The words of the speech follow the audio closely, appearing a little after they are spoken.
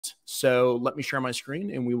So let me share my screen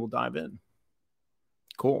and we will dive in.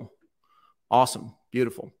 Cool. Awesome.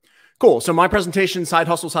 Beautiful. Cool. So my presentation, Side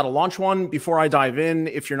Hustles, How to Launch One. Before I dive in,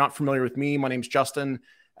 if you're not familiar with me, my name's Justin.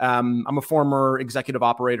 I'm a former executive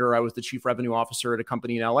operator. I was the chief revenue officer at a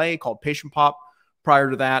company in LA called Patient Pop. Prior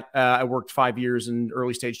to that, I worked 5 years in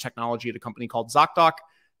early stage technology at a company called ZocDoc.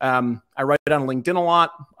 I write on LinkedIn a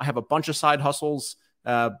lot. I have a bunch of side hustles,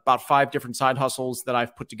 about 5 different side hustles that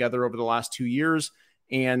I've put together over the last 2 years.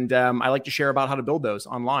 And I like to share about how to build those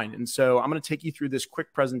online. And so I'm going to take you through this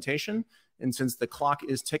quick presentation. And since the clock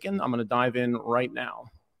is ticking, I'm going to dive in right now.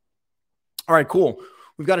 All right, cool.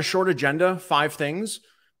 We've got a short agenda, 5 things: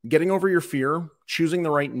 getting over your fear, choosing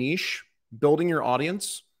the right niche, building your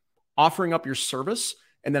audience, offering up your service,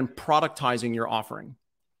 and then productizing your offering.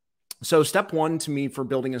 So step 1 to me for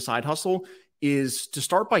building a side hustle is to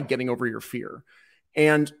start by getting over your fear.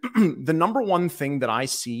 And the number one thing that I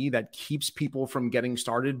see that keeps people from getting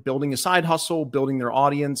started, building a side hustle, building their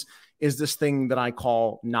audience, is this thing that I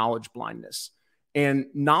call knowledge blindness. And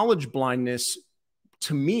knowledge blindness,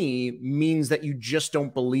 to me, means that you just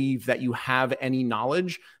don't believe that you have any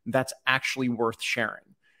knowledge that's actually worth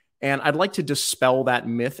sharing. And I'd like to dispel that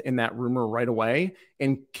myth and that rumor right away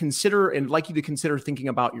and like you to consider thinking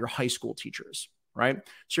about your high school teachers, right?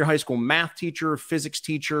 So your high school math teacher, physics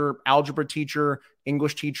teacher, algebra teacher,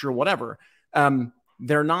 English teacher, whatever.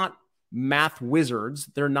 They're not math wizards.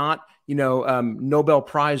 They're not, Nobel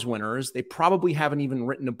Prize winners. They probably haven't even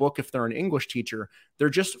written a book if they're an English teacher. They're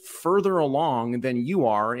just further along than you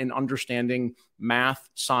are in understanding math,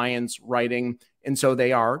 science, writing. And so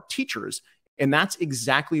they are teachers. And that's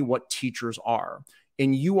exactly what teachers are.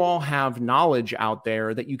 And you all have knowledge out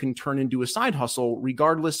there that you can turn into a side hustle,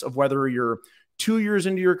 regardless of whether you're 2 years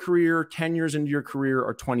into your career, 10 years into your career,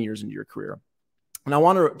 or 20 years into your career. And I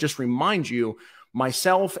want to just remind you,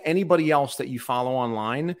 myself, anybody else that you follow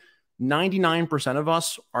online, 99% of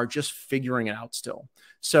us are just figuring it out still.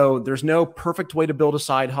 So there's no perfect way to build a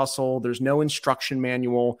side hustle. There's no instruction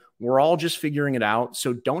manual. We're all just figuring it out.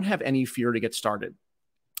 So don't have any fear to get started.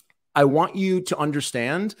 I want you to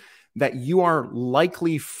understand that you are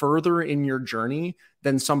likely further in your journey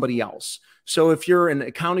than somebody else. So if you're an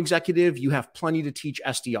account executive, you have plenty to teach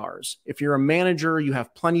SDRs. If you're a manager, you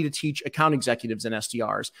have plenty to teach account executives and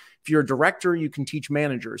SDRs. If you're a director, you can teach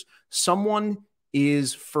managers. Someone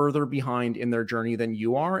is further behind in their journey than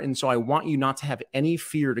you are. And so I want you not to have any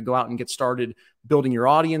fear to go out and get started building your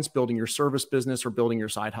audience, building your service business, or building your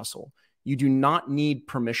side hustle. You do not need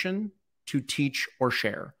permission to teach or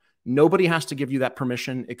share. Nobody has to give you that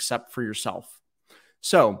permission except for yourself.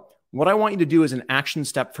 So what I want you to do as an action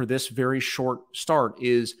step for this very short start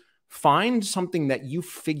is find something that you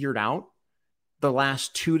figured out the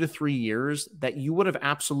last 2 to 3 years that you would have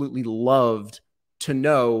absolutely loved to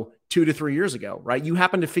know 2 to 3 years ago, right? You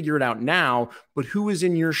happen to figure it out now, but who was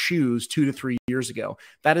in your shoes 2 to 3 years ago?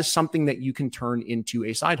 That is something that you can turn into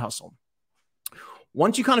a side hustle.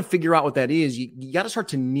 Once you kind of figure out what that is, you got to start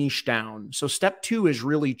to niche down. So step 2 is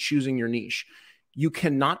really choosing your niche. You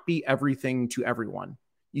cannot be everything to everyone.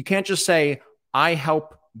 You can't just say, I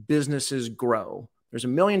help businesses grow. There's a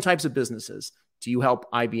million types of businesses. Do you help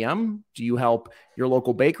IBM? Do you help your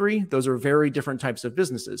local bakery? Those are very different types of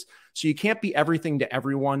businesses. So you can't be everything to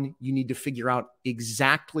everyone. You need to figure out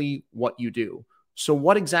exactly what you do. So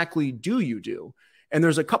what exactly do you do? And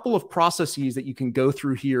there's a couple of processes that you can go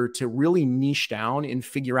through here to really niche down and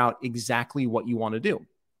figure out exactly what you want to do.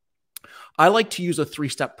 I like to use a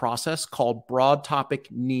 3-step process called broad topic,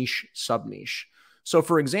 niche, sub-niche. So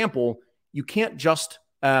for example, you can't just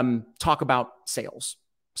talk about sales.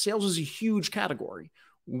 Sales is a huge category.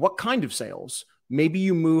 What kind of sales? Maybe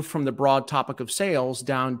you move from the broad topic of sales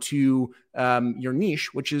down to your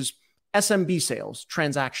niche, which is SMB sales,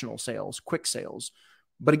 transactional sales, quick sales.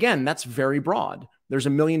 But again, that's very broad. There's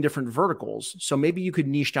a million different verticals. So maybe you could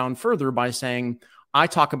niche down further by saying, I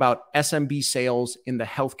talk about SMB sales in the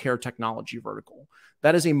healthcare technology vertical.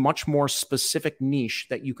 That is a much more specific niche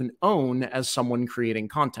that you can own as someone creating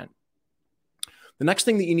content. The next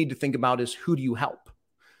thing that you need to think about is, who do you help?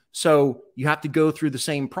 So you have to go through the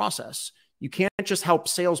same process. You can't just help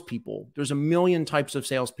salespeople. There's a million types of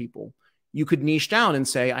salespeople. You could niche down and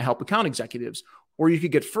say, I help account executives. Or you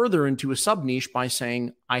could get further into a sub-niche by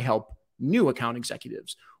saying, I help new account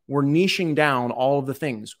executives. We're niching down all of the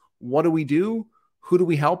things. What do we do? Who do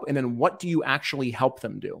we help? And then what do you actually help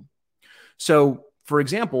them do? So for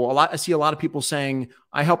example, I see a lot of people saying,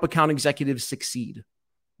 I help account executives succeed.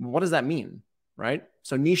 What does that mean, right?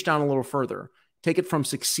 So niche down a little further. Take it from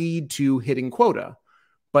succeed to hitting quota.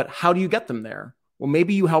 But how do you get them there? Well,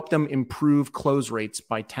 maybe you help them improve close rates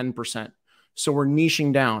by 10%. So we're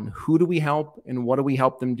niching down. Who do we help and what do we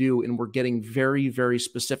help them do? And we're getting very, very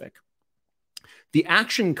specific. The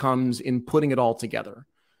action comes in putting it all together.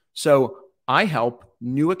 So I help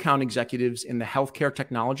new account executives in the healthcare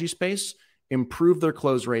technology space improve their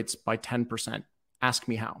close rates by 10%. Ask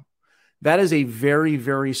me how. That is a very,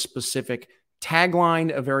 very specific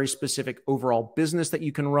tagline, a very specific overall business that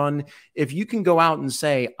you can run. If you can go out and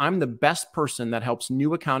say, I'm the best person that helps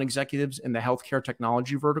new account executives in the healthcare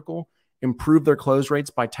technology vertical improve their close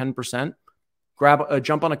rates by 10%,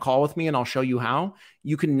 jump on a call with me and I'll show you how.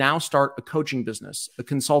 You can now start a coaching business, a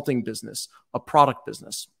consulting business, a product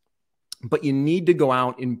business. But you need to go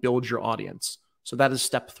out and build your audience. So that is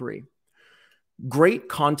step 3. Great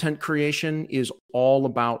content creation is all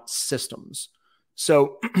about systems.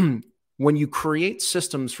 So when you create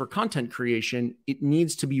systems for content creation, it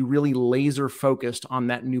needs to be really laser focused on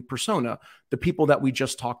that new persona, the people that we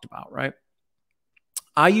just talked about, right?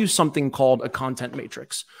 I use something called a content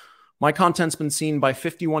matrix. My content's been seen by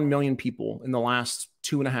 51 million people in the last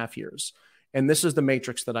 2.5 years. And this is the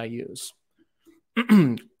matrix that I use.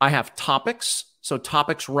 I have topics. So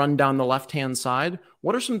topics run down the left-hand side.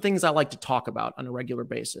 What are some things I like to talk about on a regular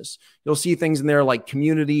basis? You'll see things in there like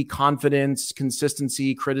community, confidence,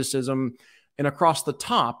 consistency, criticism. And across the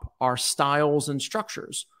top are styles and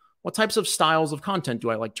structures. What types of styles of content do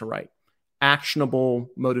I like to write? Actionable,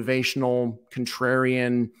 motivational,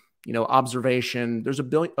 contrarian, observation. There's a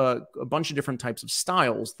bunch of different types of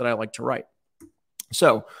styles that I like to write.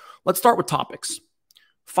 So let's start with topics.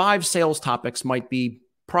 5 sales topics might be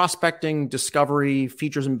prospecting, discovery,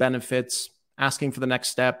 features and benefits, asking for the next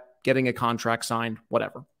step, getting a contract signed,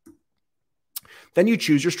 whatever. Then you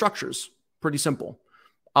choose your structures. Pretty simple.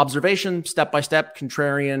 Observation, step-by-step,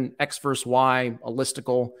 contrarian, X versus Y, a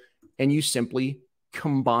listicle, and you simply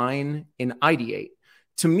combine and ideate.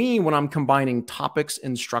 To me, when I'm combining topics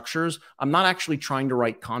and structures, I'm not actually trying to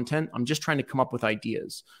write content. I'm just trying to come up with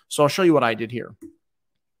ideas. So I'll show you what I did here.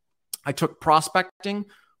 I took prospecting,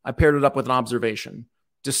 I paired it up with an observation,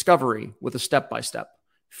 discovery with a step-by-step,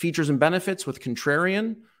 features and benefits with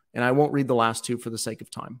contrarian, and I won't read the last 2 for the sake of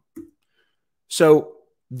time. So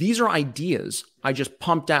these are ideas I just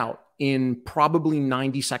pumped out in probably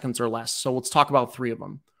 90 seconds or less. So let's talk about 3 of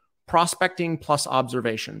them. Prospecting plus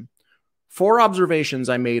observation. 4 observations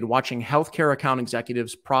I made watching healthcare account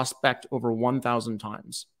executives prospect over 1,000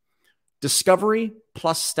 times. Discovery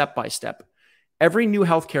plus step-by-step. Every new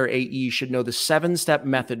healthcare AE should know the 7-step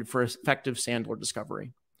method for effective Sandler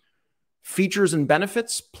discovery. Features and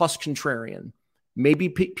benefits plus contrarian. Maybe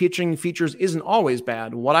pitching features isn't always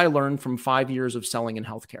bad. What I learned from 5 years of selling in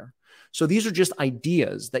healthcare. So these are just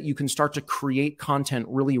ideas that you can start to create content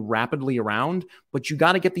really rapidly around, but you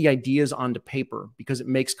got to get the ideas onto paper because it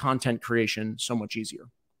makes content creation so much easier.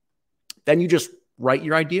 Then you just write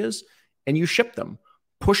your ideas and you ship them,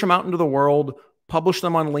 push them out into the world, publish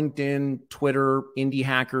them on LinkedIn, Twitter, indie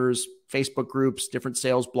hackers, Facebook groups, different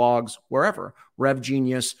sales blogs, wherever.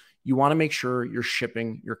 RevGenius, you want to make sure you're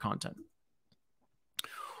shipping your content.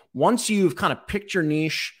 Once you've kind of picked your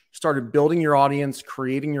niche, started building your audience,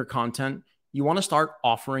 creating your content, you want to start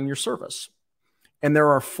offering your service. And there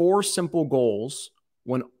are 4 simple goals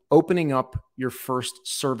when opening up your first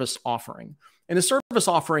service offering. And a service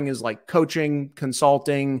offering is like coaching,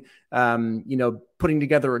 consulting, putting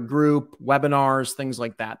together a group, webinars, things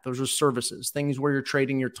like that. Those are services, things where you're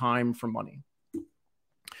trading your time for money.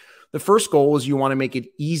 The first goal is you want to make it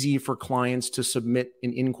easy for clients to submit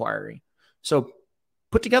an inquiry. So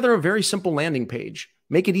put together a very simple landing page.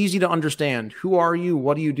 Make it easy to understand. Who are you?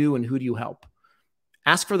 What do you do? And who do you help?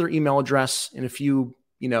 Ask for their email address and a few,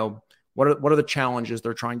 what are the challenges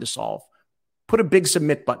they're trying to solve. Put a big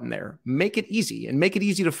submit button there. Make it easy and make it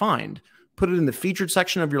easy to find. Put it in the featured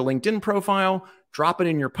section of your LinkedIn profile, drop it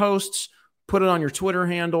in your posts, put it on your Twitter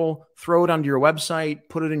handle, throw it onto your website,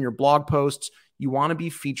 put it in your blog posts. You want to be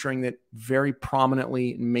featuring it very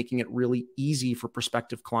prominently and making it really easy for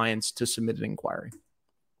prospective clients to submit an inquiry.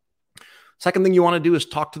 Second thing you want to do is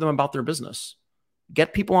talk to them about their business.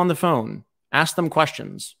 Get people on the phone. Ask them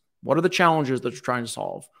questions. What are the challenges that you're trying to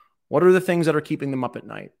solve? What are the things that are keeping them up at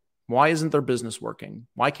night? Why isn't their business working?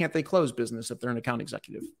 Why can't they close business if they're an account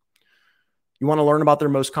executive? You want to learn about their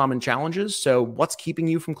most common challenges. So what's keeping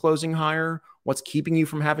you from closing higher? What's keeping you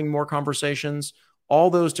from having more conversations? All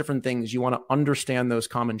those different things. You want to understand those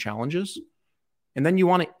common challenges. And then you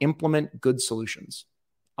want to implement good solutions,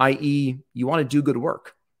 i.e. you want to do good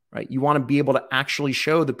work, right? You want to be able to actually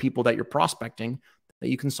show the people that you're prospecting that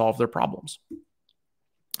you can solve their problems.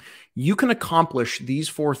 You can accomplish these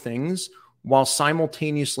 4 things while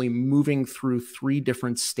simultaneously moving through 3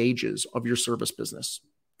 different stages of your service business.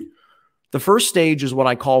 The first stage is what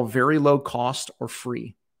I call very low cost or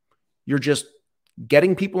free. You're just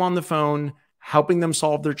getting people on the phone, helping them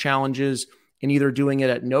solve their challenges, and either doing it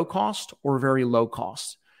at no cost or very low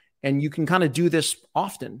cost. And you can kind of do this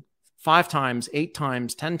often, 5 times, 8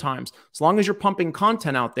 times, 10 times. As long as you're pumping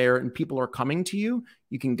content out there and people are coming to you,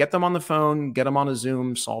 you can get them on the phone, get them on a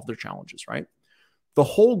Zoom, solve their challenges, right? The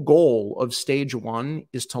whole goal of stage 1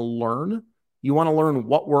 is to learn. You want to learn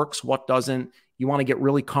what works, what doesn't. You want to get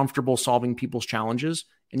really comfortable solving people's challenges,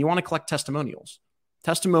 and you want to collect testimonials.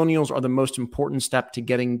 Testimonials are the most important step to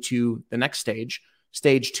getting to the next stage,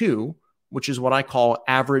 stage 2, which is what I call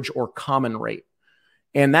average or common rate.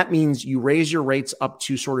 And that means you raise your rates up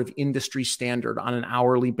to sort of industry standard on an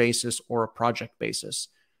hourly basis or a project basis.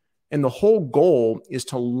 And the whole goal is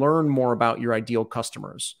to learn more about your ideal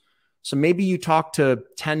customers. So maybe you talk to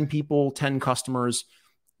 10 people, 10 customers.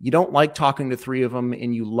 You don't like talking to 3 of them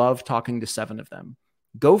and you love talking to 7 of them.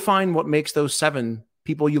 Go find what makes those 7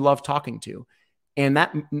 people you love talking to. And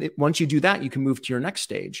that once you do that, you can move to your next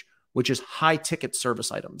stage, which is high ticket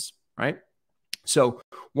service items, right? So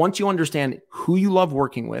once you understand who you love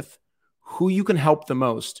working with, who you can help the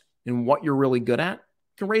most, and what you're really good at,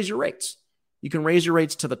 you can raise your rates. You can raise your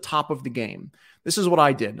rates to the top of the game. This is what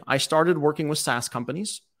I did. I started working with SaaS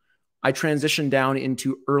companies. I transitioned down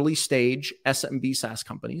into early stage SMB SaaS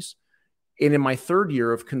companies. And in my 3rd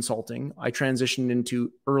year of consulting, I transitioned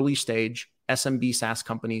into early stage SMB SaaS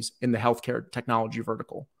companies in the healthcare technology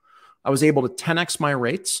vertical. I was able to 10x my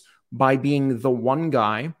rates by being the one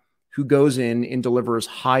guy who goes in and delivers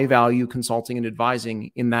high value consulting and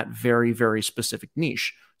advising in that very, very specific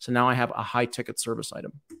niche. So now I have a high ticket service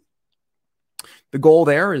item. The goal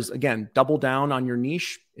there is, again, double down on your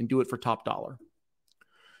niche and do it for top dollar.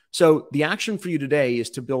 So the action for you today is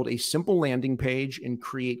to build a simple landing page and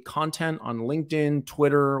create content on LinkedIn,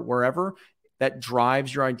 Twitter, wherever that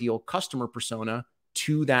drives your ideal customer persona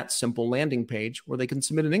to that simple landing page where they can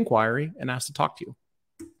submit an inquiry and ask to talk to you.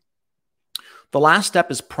 The last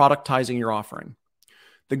step is productizing your offering.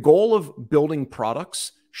 The goal of building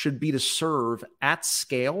products should be to serve at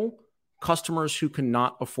scale customers who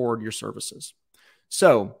cannot afford your services.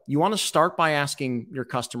 So you want to start by asking your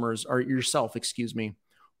customers, or yourself,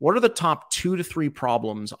 what are the top 2 to 3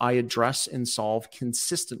 problems I address and solve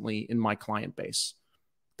consistently in my client base?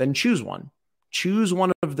 Then choose one. Choose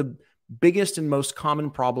one of the biggest and most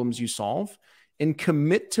common problems you solve and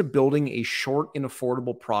commit to building a short and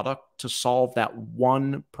affordable product to solve that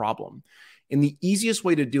one problem. And the easiest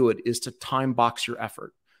way to do it is to time box your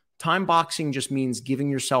effort. Time boxing just means giving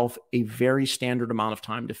yourself a very standard amount of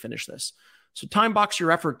time to finish this. So time box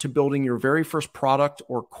your effort to building your very first product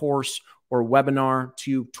or course or webinar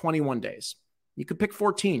to 21 days. You could pick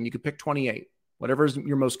 14, you could pick 28, whatever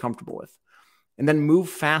you're most comfortable with. And then move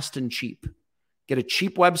fast and cheap. Get a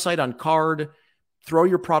cheap website on Card, throw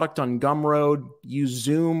your product on Gumroad, use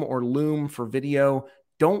Zoom or Loom for video.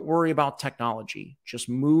 Don't worry about technology. Just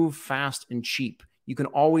move fast and cheap. You can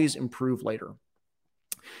always improve later.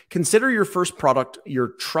 Consider your first product your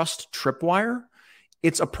Trust Tripwire.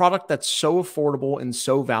 It's a product that's so affordable and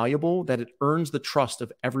so valuable that it earns the trust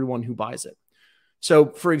of everyone who buys it. So,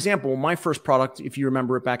 for example, my first product, if you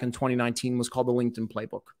remember it back in 2019, was called the LinkedIn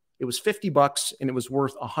Playbook. It was $50 and it was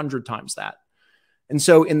worth 100 times that. And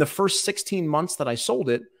so in the first 16 months that I sold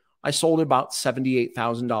it about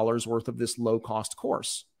 $78,000 worth of this low-cost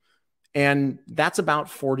course. And that's about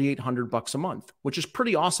 $4,800 a month, which is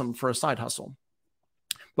pretty awesome for a side hustle.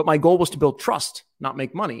 But my goal was to build trust, not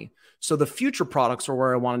make money. So the future products are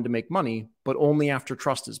where I wanted to make money, but only after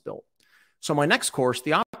trust is built. So my next course,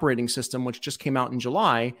 the operating system, which just came out in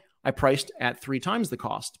July, I priced at 3 times the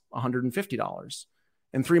cost, $150.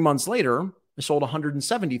 And 3 months later, I sold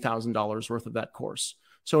 $170,000 worth of that course.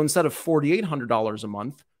 So instead of $4,800 a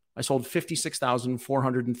month, I sold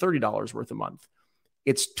 $56,430 worth a month.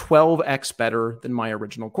 It's 12x better than my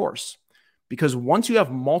original course. Because once you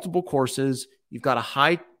have multiple courses, you've got a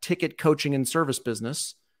high ticket coaching and service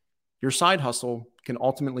business, your side hustle can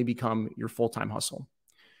ultimately become your full-time hustle.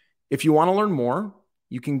 If you want to learn more,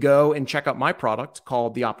 you can go and check out my product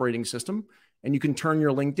called the Operating System, and you can turn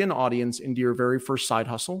your LinkedIn audience into your very first side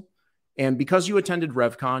hustle. And because you attended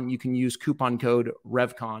RevCon, you can use coupon code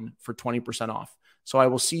RevCon for 20% off. So I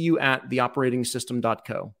will see you at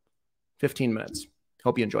theoperatingsystem.co. 15 minutes.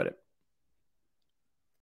 Hope you enjoyed it.